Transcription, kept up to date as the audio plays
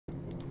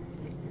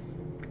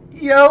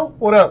Yo,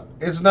 what up?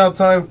 It's now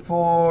time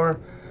for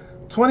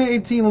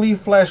 2018 League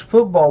Flash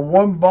Football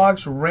One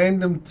Box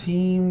Random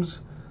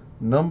Teams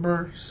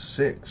number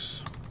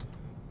 6.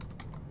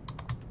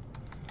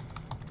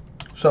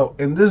 So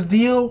in this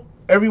deal,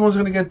 everyone's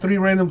going to get 3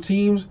 random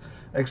teams,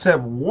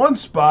 except one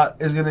spot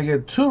is going to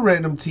get 2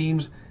 random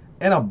teams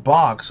and a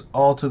box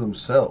all to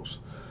themselves.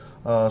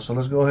 So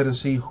let's go ahead and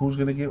see who's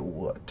going to get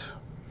what.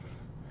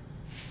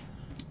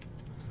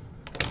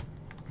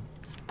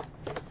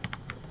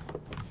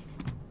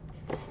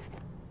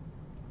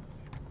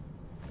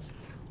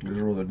 Let's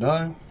roll the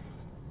die.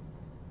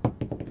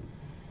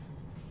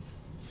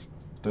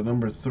 The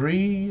number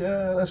 3,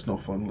 that's no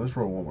fun. Let's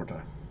roll one more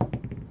time.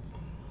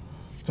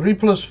 3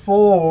 plus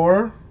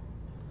 4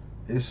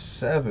 is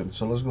 7.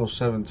 So let's go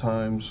 7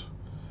 times.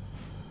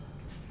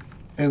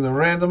 In the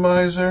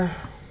randomizer.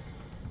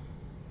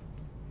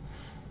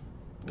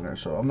 Alright,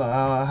 so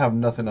I have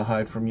nothing to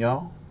hide from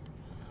y'all.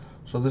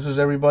 So this is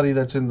everybody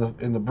that's in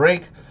the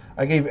break.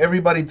 I gave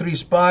everybody 3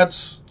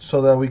 spots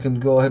so that we can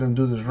go ahead and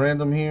do this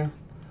random here.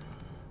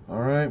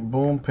 Alright,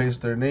 boom,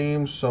 paste their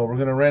names. So we're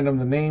gonna random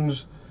the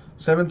names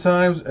 7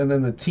 times and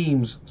then the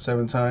teams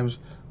 7 times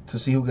to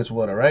see who gets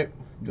what, alright?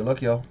 Good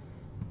luck, y'all.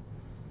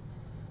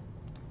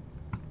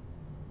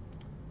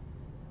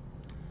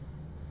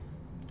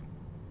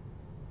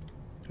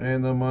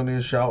 And the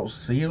money shall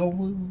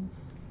seal.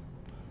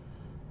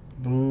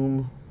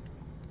 Boom.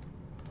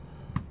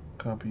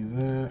 Copy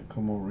that.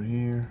 Come over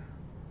here.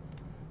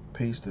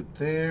 Paste it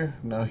there.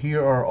 Now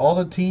here are all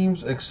the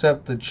teams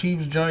except the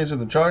Chiefs, Giants, and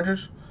the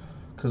Chargers,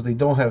 because they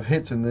don't have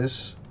hits in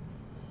this.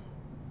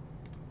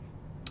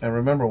 And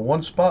remember,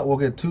 one spot will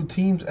get 2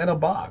 teams and a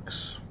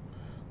box.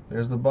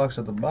 There's the box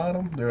at the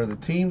bottom. There are the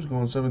teams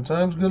going 7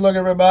 times. Good luck,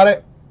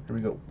 everybody. Here we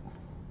go.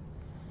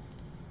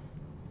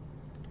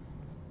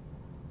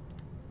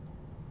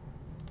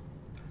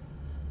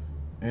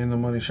 And the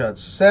money shot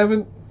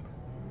 7.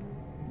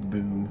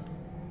 Boom.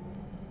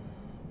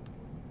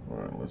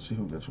 Alright, let's see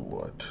who gets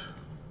what.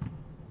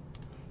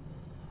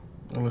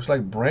 It looks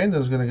like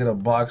Brandon's going to get a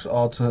box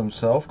all to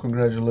himself.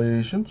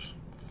 Congratulations.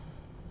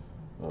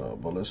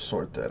 But let's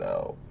sort that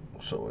out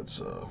so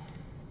it's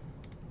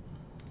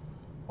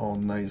all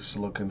nice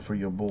looking for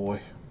your boy.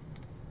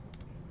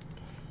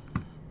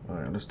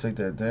 Alright, let's take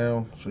that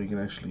down so you can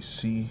actually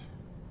see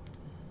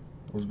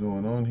what's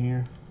going on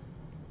here.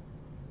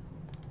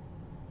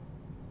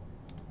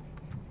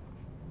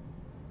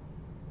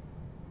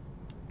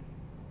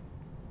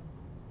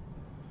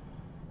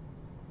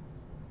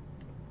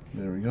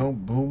 There we go,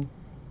 boom.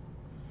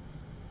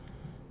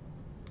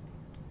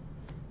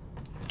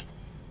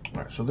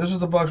 Alright, so this is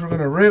the box we're going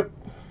to rip.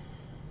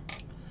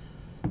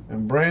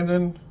 And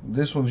Brandon,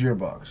 this one's your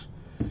box.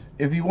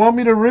 If you want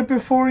me to rip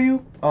it for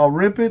you, I'll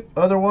rip it.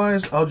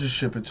 Otherwise, I'll just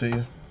ship it to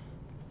you.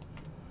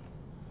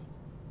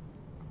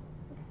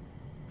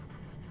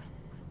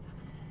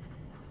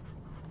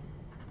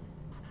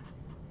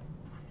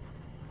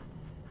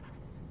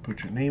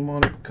 Put your name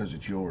on it because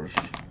it's yours.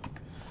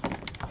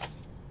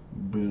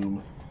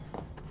 Boom.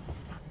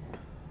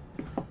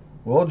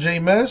 Well,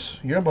 J-Mess,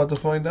 you're about to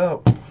find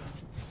out.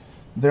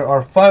 There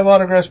are 5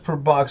 autographs per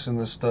box in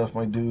this stuff,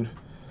 my dude.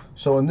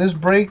 So in this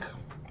break,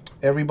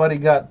 everybody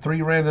got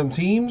 3 random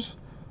teams.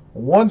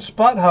 One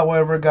spot,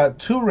 however, got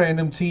 2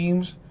 random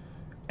teams,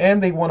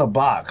 and they won a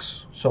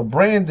box. So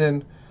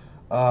Brandon,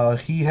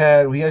 he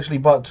actually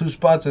bought 2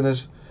 spots in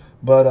this,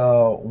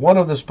 but one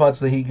of the spots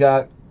that he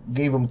got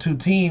gave him 2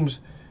 teams,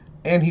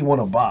 and he won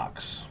a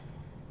box.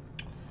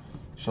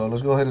 So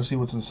let's go ahead and see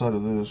what's inside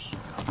of this.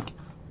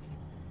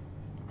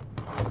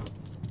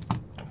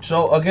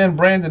 So again,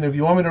 Brandon, if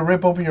you want me to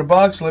rip open your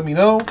box, let me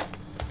know.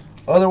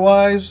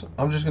 Otherwise,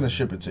 I'm just going to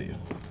ship it to you.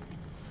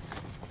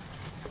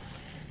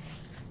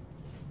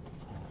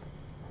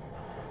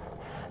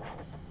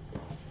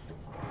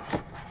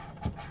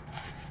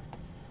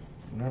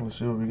 Now let's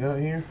see what we got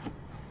here.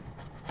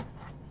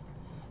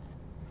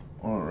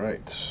 All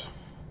right.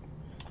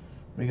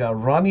 We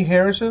got Ronnie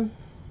Harrison.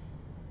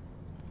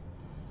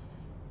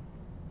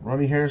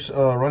 Ronnie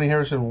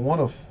Harrison 1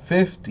 of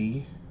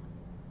 50.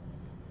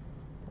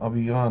 I'll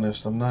be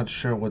honest, I'm not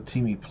sure what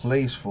team he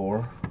plays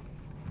for.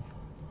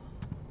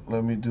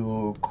 Let me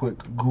do a quick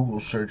Google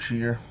search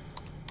here.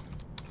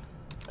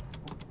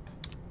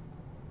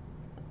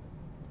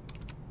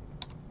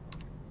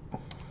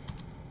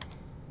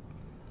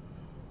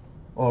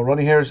 Oh,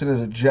 Ronnie Harrison is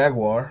a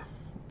Jaguar,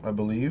 I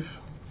believe.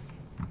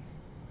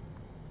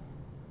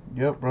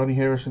 Yep, Ronnie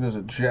Harrison is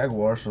a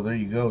Jaguar, so there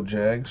you go,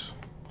 Jags.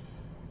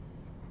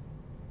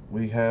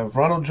 We have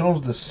Ronald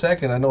Jones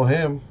II, I know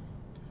him.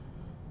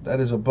 That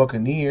is a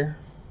Buccaneer.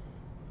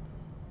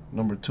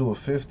 Number 2 of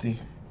 50.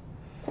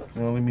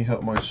 Now let me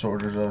help my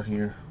sorters out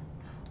here.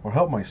 Or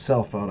help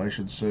myself out, I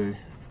should say.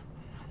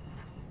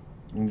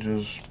 And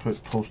just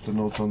put post-it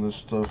notes on this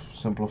stuff.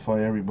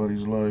 Simplify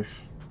everybody's life.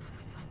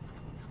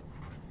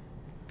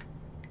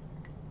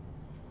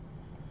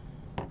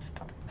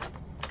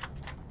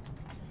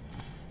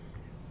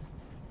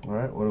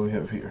 Alright, what do we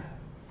have here?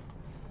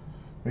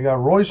 We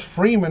got Royce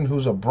Freeman,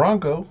 who's a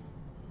Bronco.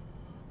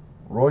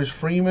 Royce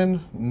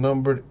Freeman,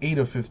 numbered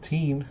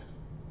 8/15.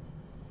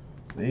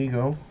 There you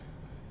go.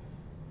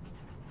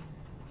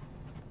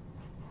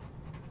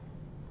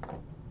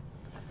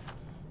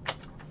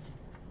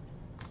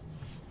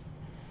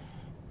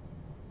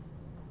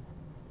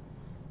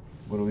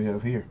 What do we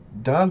have here?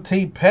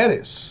 Dante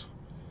Pettis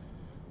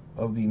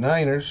of the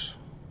Niners,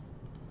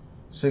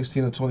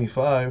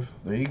 16/25.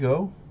 There you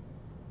go.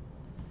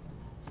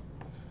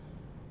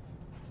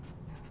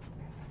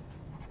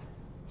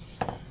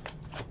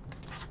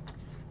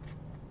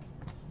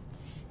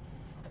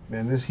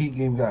 Man, this Heat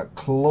game got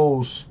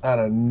close out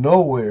of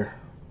nowhere.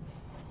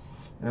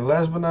 And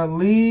last but not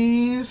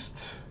least,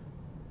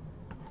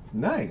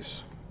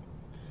 nice.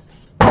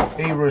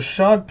 A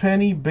Rashad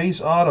Penny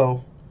base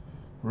auto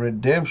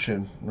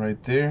redemption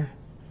right there.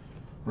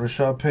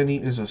 Rashad Penny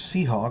is a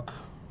Seahawk.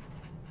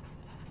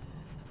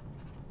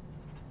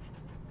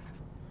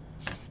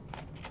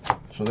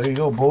 So there you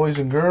go, boys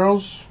and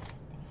girls.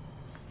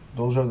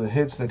 Those are the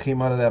hits that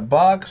came out of that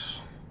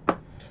box.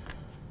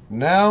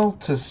 Now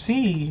to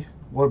see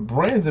what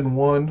Brandon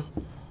won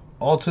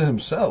all to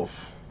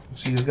himself.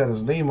 See, he's got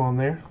his name on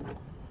there.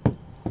 Let's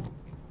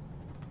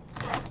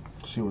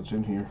see what's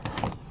in here.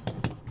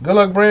 Good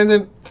luck,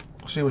 Brandon.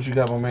 See what you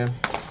got, my man.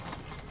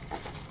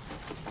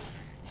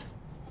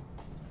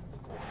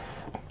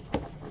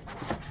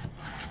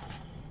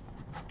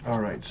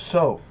 Alright,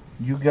 so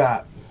you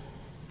got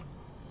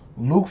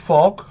Luke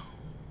Falk.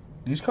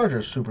 These cards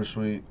are super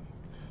sweet.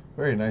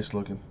 Very nice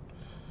looking.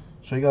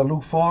 So you got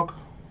Luke Falk.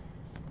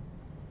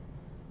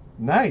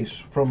 Nice.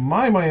 From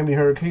my Miami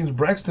Hurricanes,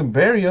 Braxton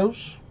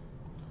Berrios.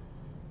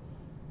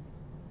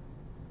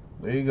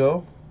 There you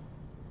go.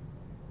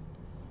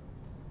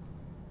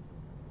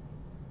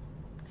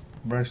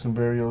 Braxton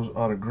Berrios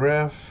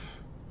autograph.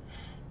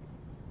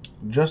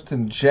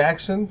 Justin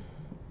Jackson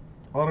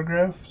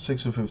autograph,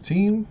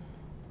 6/15.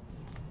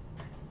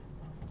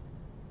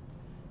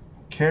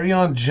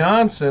 Kerryon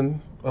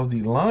Johnson of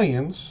the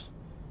Lions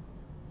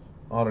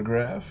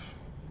autograph.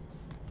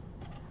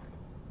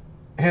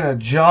 And a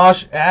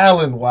Josh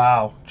Allen,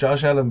 wow.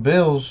 Josh Allen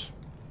Bills,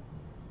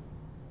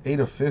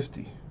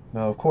 8/50.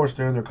 Now, of course,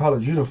 they're in their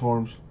college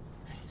uniforms,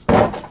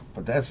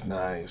 but that's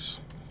nice.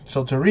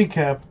 So to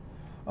recap,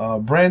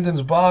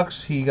 Brandon's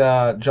box, he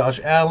got Josh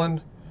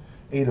Allen,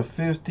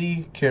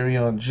 8/50.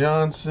 Kerryon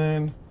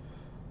Johnson,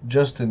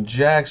 Justin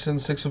Jackson,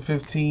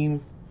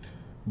 6/15.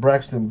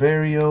 Braxton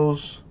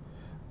Berrios,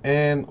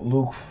 and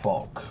Luke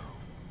Falk.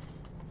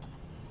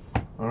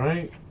 All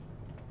right.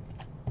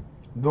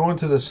 Going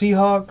to the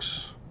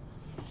Seahawks,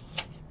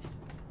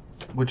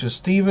 which is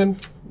Steven,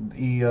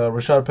 the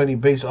Rashad Penny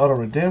base auto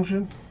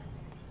redemption.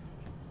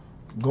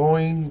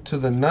 Going to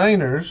the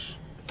Niners,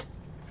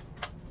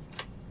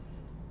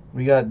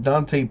 we got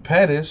Dante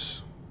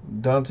Pettis.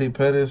 Dante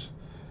Pettis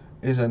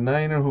is a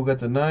Niner. Who got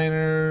the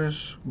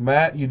Niners?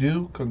 Matt, you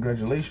do.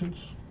 Congratulations.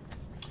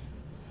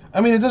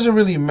 I mean, it doesn't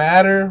really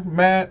matter,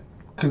 Matt,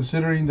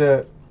 considering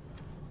that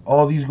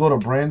all these go to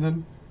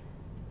Brandon.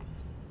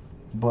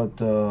 But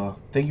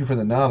thank you for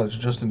the knowledge.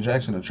 Justin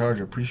Jackson, a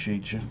Charger.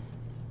 Appreciate you.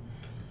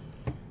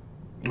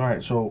 All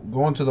right, so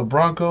going to the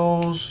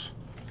Broncos.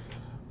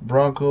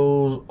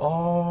 Broncos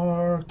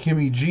are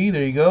Kimmy G.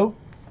 There you go.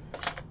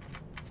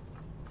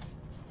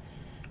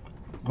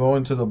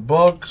 Going to the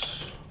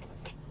Bucks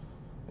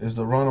is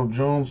the Ronald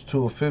Jones,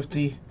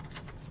 2/50.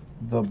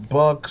 The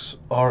Bucks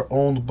are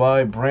owned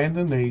by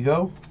Brandon. There you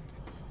go.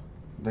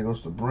 That goes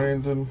to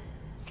Brandon.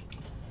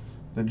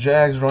 The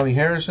Jags, Ronnie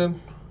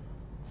Harrison.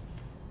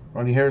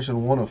 Ronnie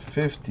Harrison,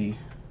 1/50.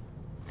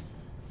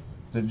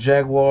 The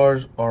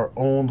Jaguars are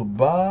owned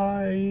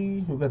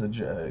by... Who got the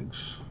Jags?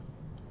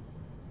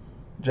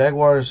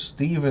 Jaguars,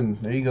 Steven.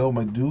 There you go,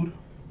 my dude.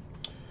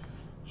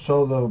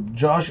 So the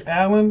Josh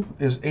Allen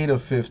is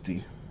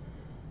 8/50.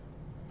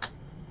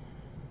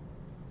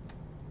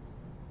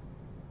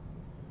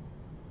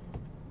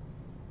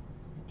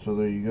 So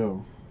there you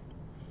go.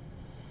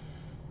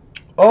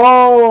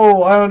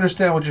 Oh, I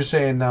understand what you're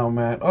saying now,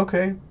 Matt.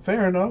 Okay,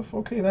 fair enough.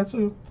 Okay, that's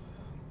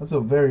a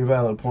very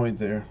valid point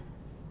there.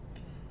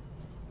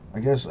 I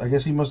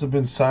guess he must have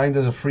been signed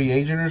as a free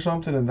agent or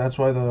something, and that's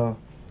why the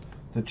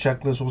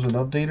checklist wasn't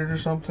updated or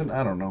something.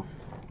 I don't know.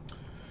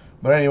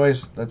 But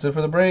anyways, that's it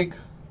for the break.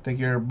 Take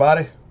care,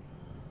 everybody.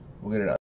 We'll get it out.